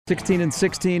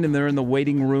16-16, and they're in the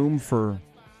waiting room for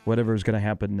whatever is going to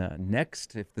happen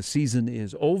next if the season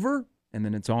is over, and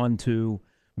then it's on to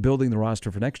building the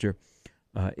roster for next year.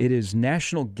 It is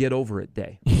National Get Over It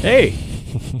Day. Hey,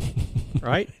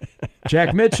 right?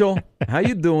 Jack Mitchell, how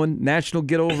you doing? National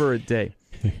Get Over It Day.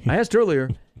 I asked earlier,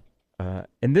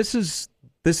 and this is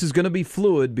going to be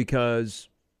fluid because,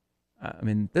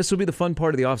 this will be the fun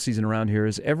part of the offseason around here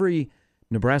is every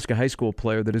Nebraska high school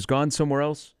player that has gone somewhere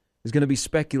else is going to be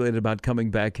speculated about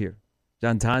coming back here.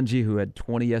 John Tanji, who had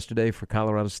 20 yesterday for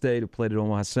Colorado State, who played at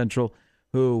Omaha Central,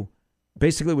 who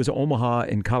basically was Omaha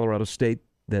and Colorado State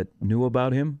that knew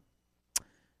about him.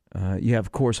 You have,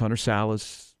 of course, Hunter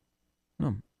Salas.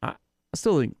 I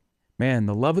still think, man,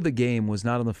 the love of the game was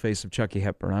not on the face of Chucky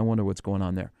Hepburn. I wonder what's going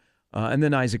on there. And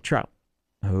then Isaac Trout,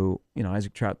 who,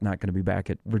 Isaac Trout not going to be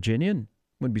back at Virginia, and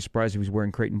wouldn't be surprised if he was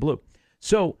wearing Creighton blue.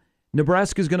 So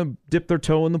Nebraska's going to dip their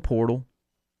toe in the portal,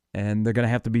 and they're going to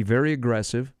have to be very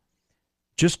aggressive.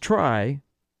 Just try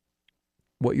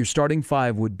what your starting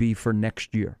five would be for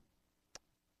next year.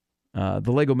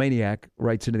 The Lego Maniac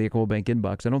writes into the Echo Bank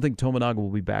inbox, I don't think Tominaga will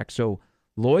be back. So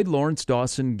Lloyd, Lawrence,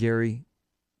 Dawson, Gary,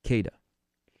 Keita.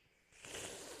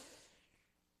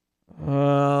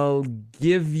 I'll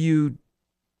give you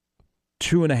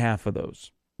 2.5 of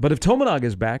those. But if Tominaga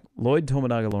is back, Lloyd,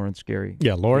 Tominaga, Lawrence, Gary.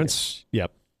 Yeah, Lawrence,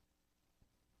 yep.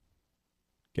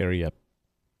 Gary, yep.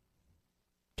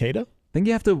 Keita? I think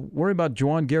you have to worry about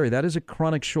Juwan Gary. That is a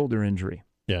chronic shoulder injury.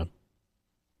 Yeah.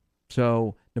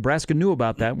 So Nebraska knew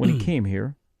about that when he came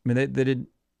here. They did,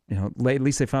 at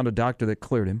least they found a doctor that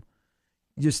cleared him.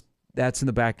 Just that's in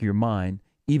the back of your mind,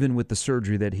 even with the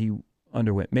surgery that he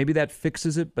underwent. Maybe that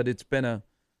fixes it, but it's been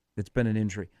an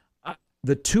injury.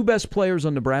 The two best players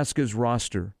on Nebraska's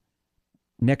roster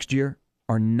next year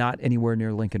are not anywhere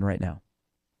near Lincoln right now.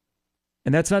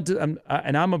 And that's not.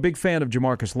 I'm a big fan of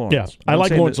Jamarcus Lawrence. Yeah, I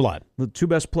like Lawrence a lot. The two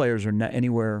best players are not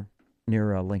anywhere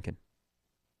near Lincoln.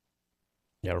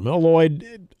 Yeah, Ramel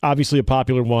Lloyd, obviously a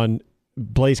popular one.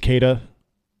 Blaise Keita,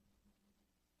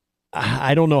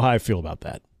 I don't know how I feel about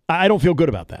that. I don't feel good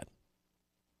about that.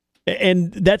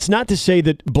 And that's not to say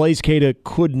that Blaise Keita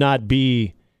could not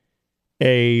be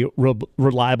a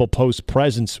reliable post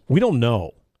presence. We don't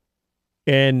know.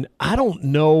 And I don't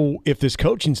know if this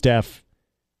coaching staff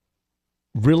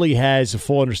really has a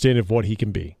full understanding of what he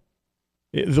can be.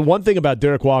 The one thing about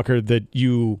Derek Walker that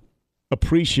you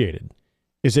appreciated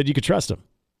is that you could trust him.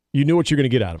 You knew what you're going to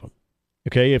get out of him.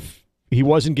 Okay, if he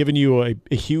wasn't giving you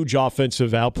a huge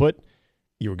offensive output,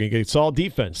 you were going to get solid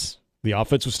defense. The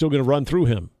offense was still going to run through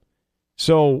him.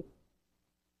 So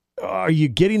are you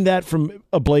getting that from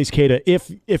a Blaise Keita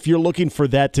if you're looking for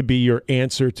that to be your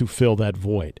answer to fill that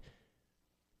void?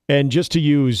 And just to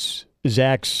use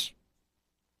Zach's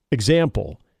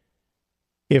example,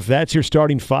 if that's your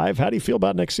starting five, how do you feel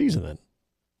about next season then?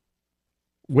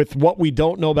 With what we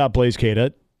don't know about Blaise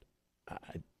Keita,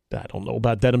 I don't know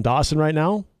about Dedham Dawson right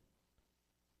now.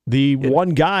 The one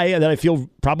guy that I feel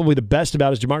probably the best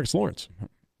about is Jamarcus Lawrence.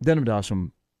 Dedham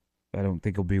Dawson, I don't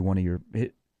think he'll be one of your.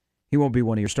 He won't be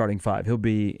one of your starting five. He'll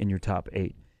be in your top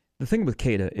 8. The thing with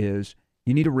Keita is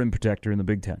you need a rim protector in the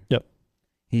Big Ten. Yep.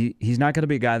 He's not going to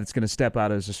be a guy that's going to step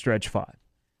out as a stretch 5.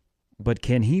 But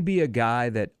can he be a guy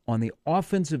that on the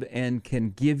offensive end can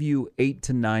give you 8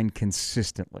 to 9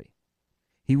 consistently?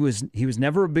 He was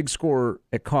never a big scorer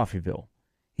at Coffeyville.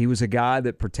 He was a guy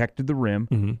that protected the rim,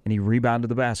 and he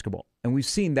rebounded the basketball. And we've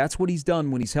seen that's what he's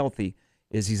done when he's healthy,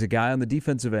 is he's a guy on the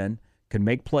defensive end, can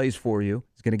make plays for you.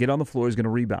 He's going to get on the floor. He's going to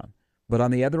rebound. But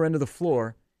on the other end of the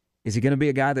floor, is he going to be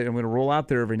a guy that I'm going to roll out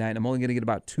there every night and I'm only going to get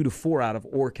about 2 to 4 out of,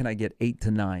 or can I get 8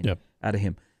 to 9 out of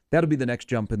him? That'll be the next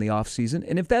jump in the offseason.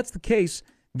 And if that's the case,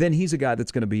 then he's a guy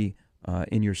that's going to be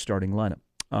in your starting lineup.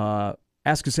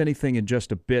 Ask us anything in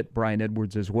just a bit, Brian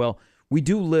Edwards as well. We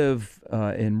do live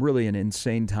in really an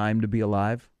insane time to be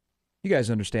alive. You guys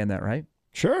understand that, right?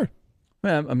 Sure.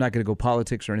 Well, I'm not going to go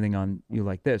politics or anything on you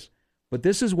like this, but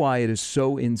this is why it is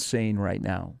so insane right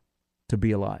now to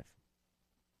be alive.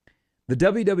 The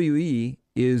WWE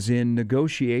is in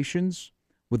negotiations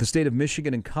with the state of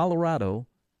Michigan and Colorado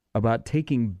about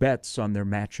taking bets on their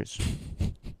matches.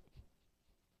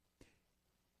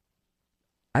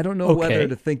 I don't know whether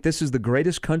to think this is the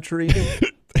greatest country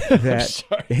that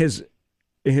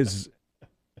is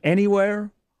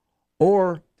anywhere,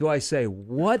 or do I say,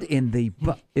 what in the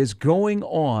is going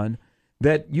on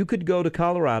that you could go to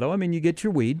Colorado? I mean, you get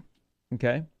your weed,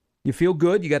 okay? You feel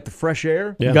good. You got the fresh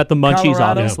air. Yeah. You got the munchies,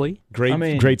 Colorado, obviously.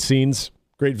 Great scenes,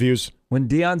 great views. When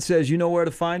Dion says, you know where to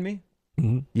find me,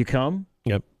 you come.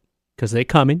 Yep. Because they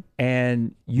coming.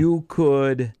 And you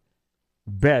could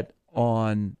bet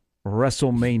on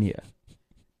WrestleMania.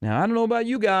 Now, I don't know about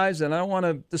you guys, and I don't want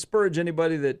to disparage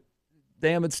anybody that,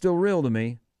 damn, it's still real to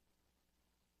me.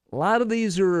 A lot of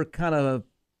these are kind of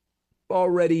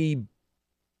already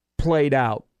played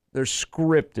out. They're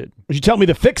scripted. Would you tell me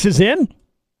the fix is in?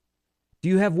 Do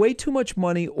you have way too much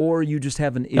money, or you just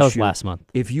have an issue? That was last month.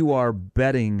 If you are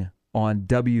betting on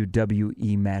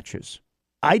WWE matches.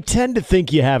 I tend to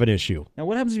think you have an issue. Now,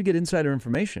 what happens if you get insider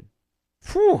information?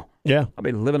 Phew. Yeah. I'll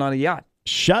be living on a yacht.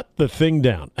 Shut the thing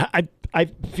down. I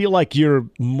feel like you're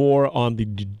more on the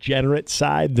degenerate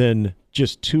side than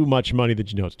just too much money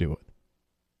that you know what to do with.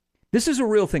 This is a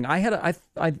real thing. I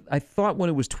thought when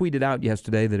it was tweeted out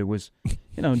yesterday that it was,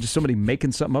 just somebody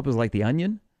making something up as like The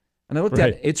Onion. And I looked at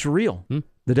it. It's real.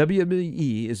 The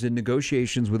WWE is in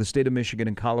negotiations with the state of Michigan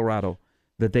and Colorado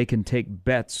that they can take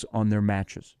bets on their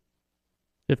matches.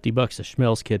 $50 a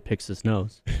Schmelz kid picks his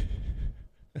nose.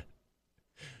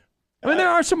 I mean, there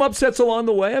are some upsets along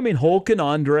the way. I mean, Hulk and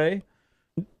Andre.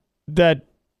 That,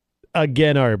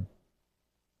 again,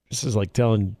 this is like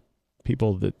telling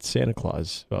people that Santa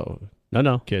Claus,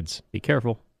 No. kids. Be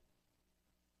careful.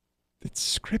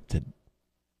 It's scripted.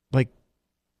 Like,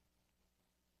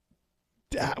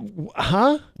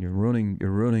 huh? You're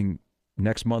ruining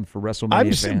next month for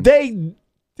WrestleMania fans.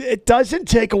 It doesn't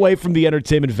take away from the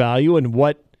entertainment value and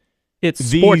what It's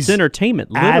sports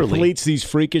entertainment, literally. These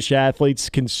freakish athletes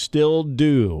can still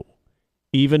do,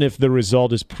 even if the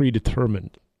result is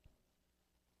predetermined.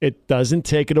 It doesn't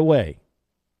take it away.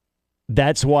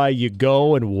 That's why you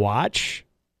go and watch.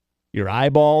 Your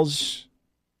eyeballs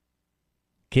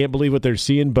can't believe what they're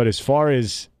seeing. But as far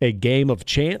as a game of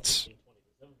chance,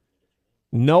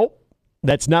 nope.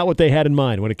 That's not what they had in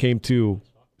mind when it came to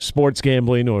sports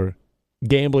gambling or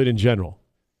gambling in general.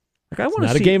 Like, It's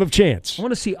not a game of chance. I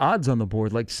want to see odds on the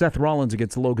board, like Seth Rollins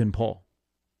against Logan Paul.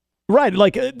 Right.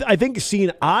 Like, I think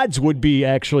seeing odds would be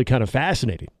actually kind of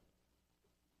fascinating.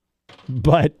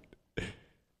 But,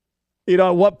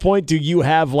 at what point do you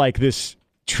have like this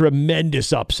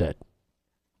tremendous upset?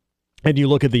 And you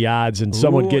look at the odds and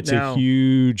someone gets a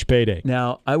huge payday.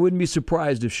 Now, I wouldn't be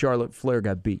surprised if Charlotte Flair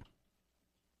got beat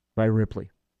by Ripley.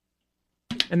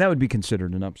 And that would be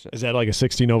considered an upset. Is that like a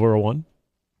 16-1?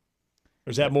 Or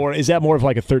is that more of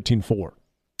like a 13-4?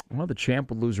 Well, the champ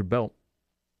would lose her belt.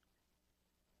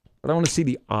 But I want to see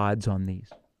the odds on these.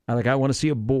 I want to see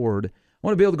a board. I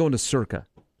want to be able to go into Circa.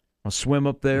 I'll swim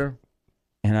up there,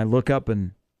 and I look up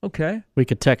and, okay. We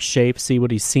could text Shape, see what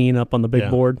he's seeing up on the big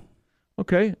board.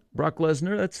 Okay, Brock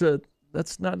Lesnar,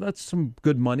 that's some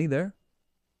good money there.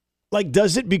 Like,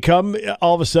 does it become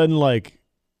all of a sudden like,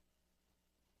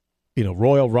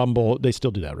 Royal Rumble? They still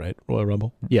do that, right? Royal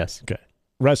Rumble? Yes. Okay.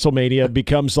 WrestleMania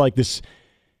becomes like this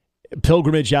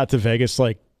pilgrimage out to Vegas.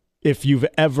 Like, if you've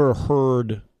ever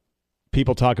heard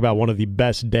people talk about one of the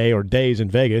best days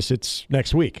in Vegas, it's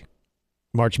next week.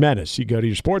 March Madness. You go to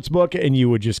your sports book and you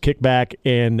would just kick back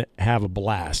and have a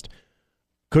blast.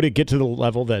 Could it get to the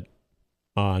level that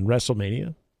on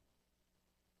WrestleMania,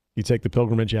 you make the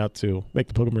pilgrimage out to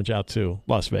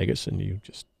Las Vegas and you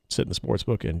just sit in the sports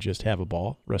book and just have a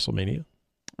ball? WrestleMania?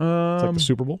 It's like the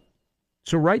Super Bowl?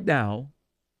 So right now,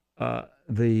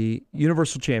 the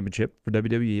Universal Championship for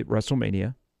WWE at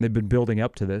WrestleMania, they've been building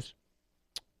up to this.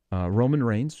 Roman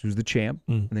Reigns, who's the champ,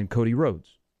 and then Cody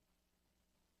Rhodes.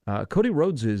 Cody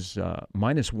Rhodes is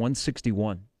minus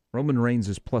 161. Roman Reigns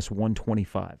is plus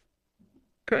 125.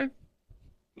 Okay.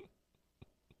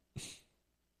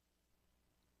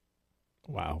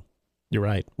 Wow. You're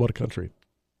right. What a country.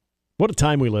 What a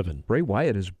time we live in. Bray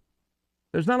Wyatt is,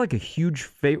 there's not like a huge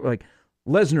favorite. Like,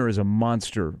 Lesnar is a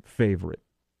monster favorite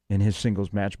in his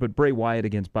singles match, but Bray Wyatt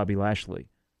against Bobby Lashley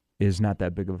is not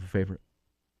that big of a favorite.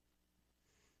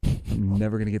 I'm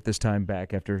never going to get this time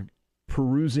back after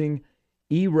perusing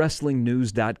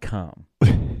eWrestlingNews.com.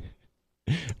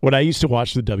 When I used to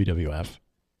watch the WWF,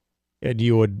 and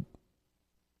you would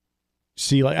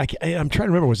see, like, I'm trying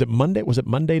to remember, was it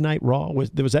Monday Night Raw?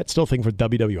 Was that still a thing for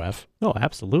WWF? Oh,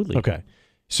 absolutely. Okay.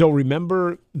 So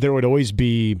remember, there would always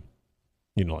be,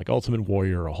 like Ultimate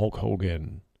Warrior or Hulk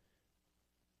Hogan,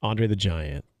 Andre the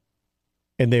Giant,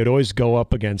 and they would always go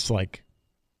up against, like,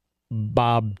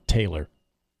 Bob Taylor.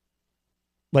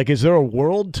 Like, is there a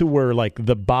world to where, like,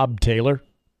 the Bob Taylor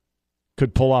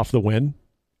could pull off the win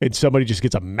and somebody just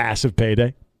gets a massive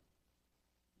payday?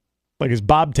 Like, is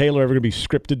Bob Taylor ever going to be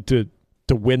scripted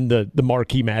to win the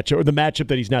marquee match or the matchup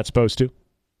that he's not supposed to?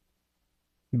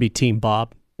 Be Team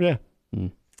Bob. Yeah.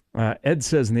 Ed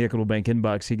says in the Equitable Bank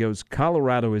inbox, he goes,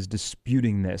 Colorado is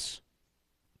disputing this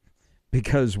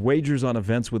because wagers on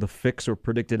events with a fix or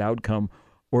predicted outcome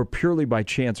or purely by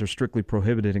chance are strictly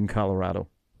prohibited in Colorado.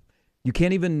 You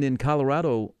can't even in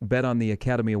Colorado bet on the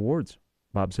Academy Awards,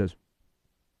 Bob says.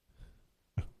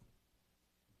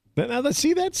 Now,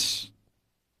 see, that's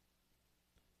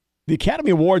the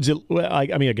Academy Awards. I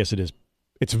guess it is.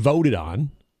 It's voted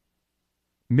on.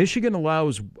 Michigan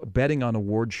allows betting on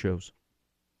award shows.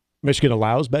 Michigan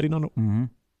allows betting on it? Mm-hmm.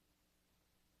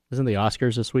 Isn't the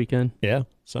Oscars this weekend? Yeah,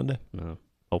 Sunday. No.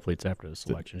 Hopefully it's after the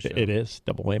selection show. It is.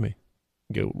 Double whammy.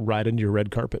 Go right into your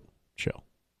red carpet show.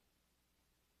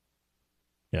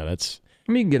 Yeah, that's...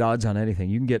 I mean, you can get odds on anything.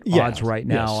 You can get odds right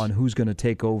now on who's going to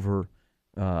take over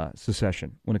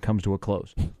Secession when it comes to a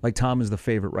close. Like Tom is the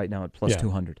favorite right now at plus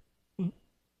 200. All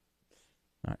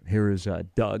right, here is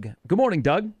Doug. Good morning,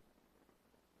 Doug.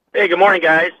 Hey, good morning,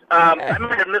 guys. I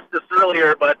might have missed this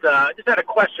earlier, but I just had a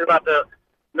question about the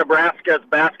Nebraska's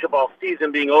basketball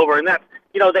season being over. And that's,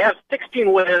 they have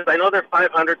 16 wins. I know they're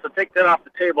 500, so take that off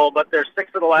the table, but they're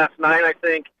 6 of the last 9, I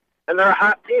think. And they're a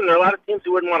hot team. There are a lot of teams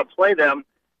who wouldn't want to play them.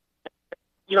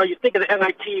 You think of the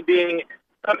NIT being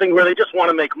something where they just want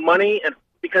to make money, and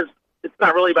because it's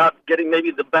not really about getting maybe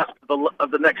the best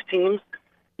of the next teams.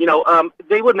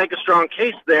 They would make a strong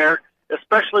case there,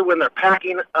 especially when they're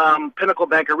packing Pinnacle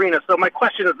Bank Arena. So my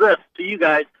question is this to you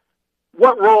guys.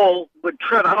 What role would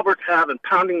Trev Albert have in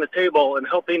pounding the table and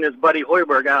helping his buddy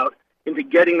Hoiberg out into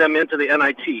getting them into the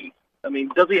NIT? I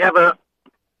mean, does he have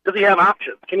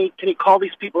options? Can he call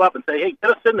these people up and say, hey,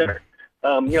 get us in there?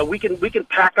 We can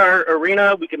pack our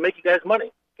arena. We can make you guys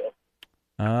money.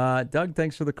 Doug,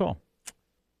 thanks for the call.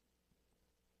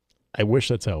 I wish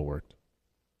that's how it worked.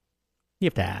 You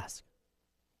have to ask.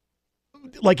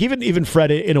 Like even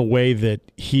Fred, in a way that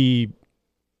he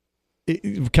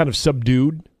kind of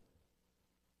subdued,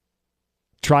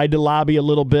 tried to lobby a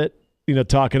little bit,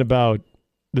 talking about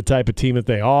the type of team that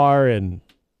they are, and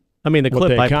I mean the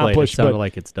clip I played, it sounded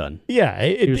like it's done. Yeah,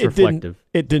 it was reflective.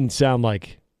 It didn't sound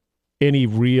like any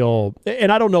real,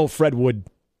 and I don't know if Fred would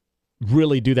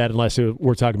really do that unless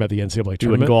we're talking about the NCAA tournament. You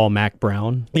wouldn't go all Mac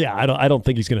Brown. Yeah, I don't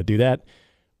think he's going to do that.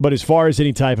 But as far as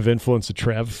any type of influence that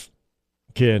Trev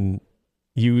can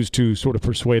use to sort of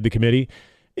persuade the committee,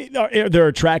 there are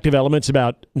attractive elements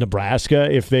about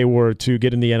Nebraska if they were to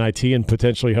get in the NIT and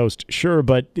potentially host. Sure,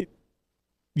 but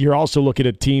you're also looking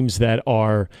at teams that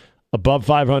are above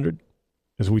 500.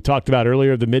 As we talked about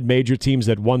earlier, the mid-major teams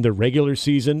that won their regular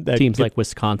season. Teams like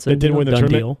Wisconsin. That didn't win the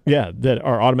tournament. Deal. Yeah, that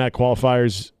are automatic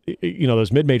qualifiers,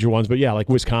 those mid-major ones. But yeah, like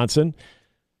Wisconsin,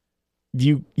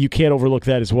 you can't overlook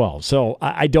that as well. So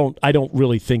I don't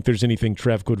really think there's anything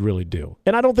Trev could really do.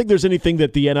 And I don't think there's anything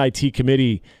that the NIT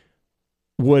committee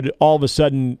would all of a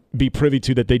sudden be privy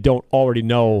to that they don't already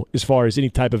know as far as any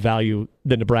type of value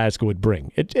that Nebraska would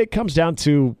bring. It comes down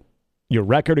to your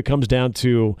record. It comes down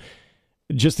to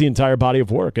just the entire body of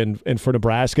work. And for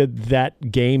Nebraska,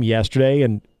 that game yesterday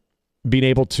and being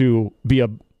able to be a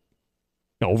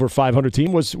over 500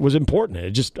 team was important.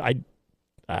 It just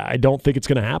I don't think it's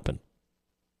going to happen.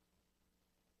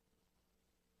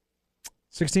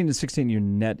 16-16, your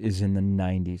net is in the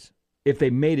 90s. If they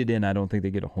made it in, I don't think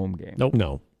they get a home game. Nope.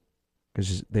 No.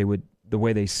 Because the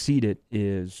way they seed it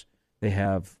is they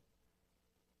have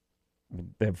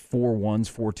 4 1s,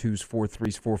 4 2s, 4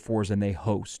 3s, 4 4s, and they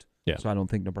host. Yeah. So I don't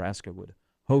think Nebraska would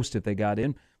host if they got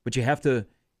in. But you have to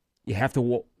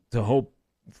hope,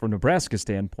 from Nebraska's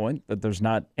standpoint, that there's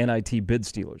not NIT bid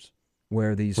stealers,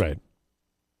 where these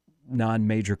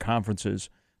non-major conferences,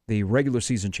 the regular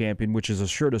season champion, which is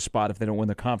assured a spot if they don't win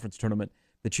the conference tournament,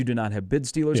 that you do not have bid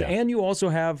stealers. Yeah. And you also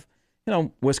have,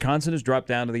 Wisconsin has dropped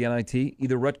down to the NIT.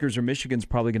 Either Rutgers or Michigan's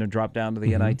probably going to drop down to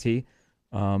the NIT.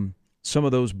 Some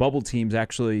of those bubble teams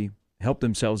actually help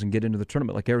themselves and get into the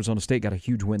tournament. Like Arizona State got a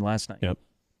huge win last night. Yep.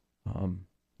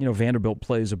 Vanderbilt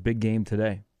plays a big game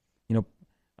today.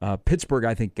 Pittsburgh,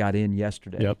 I think, got in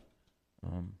yesterday. Yep.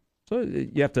 So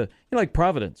you have to, like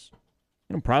Providence.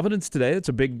 Providence today, it's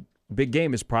a big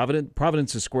game. Is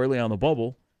Providence is squarely on the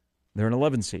bubble. They're an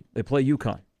 11 seed. They play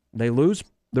UConn. They lose,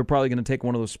 they're probably going to take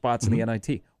one of those spots in the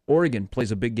NIT. Oregon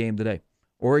plays a big game today.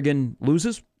 Oregon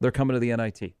loses, they're coming to the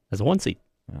NIT. As a 1 seed.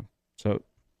 Yeah. So,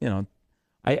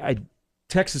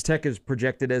 Texas Tech is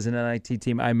projected as an NIT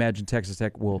team. I imagine Texas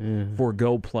Tech will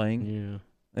forego playing. Yeah.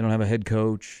 They don't have a head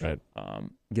coach. Right.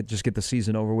 Get the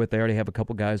season over with. They already have a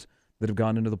couple guys that have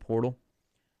gone into the portal.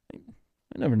 I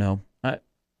never know. I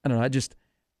don't know.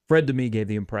 Fred to me gave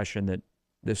the impression that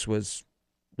this was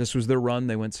their run.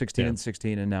 They went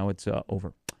 16-16, and now it's over.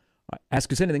 All right,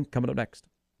 Ask Us Anything coming up next.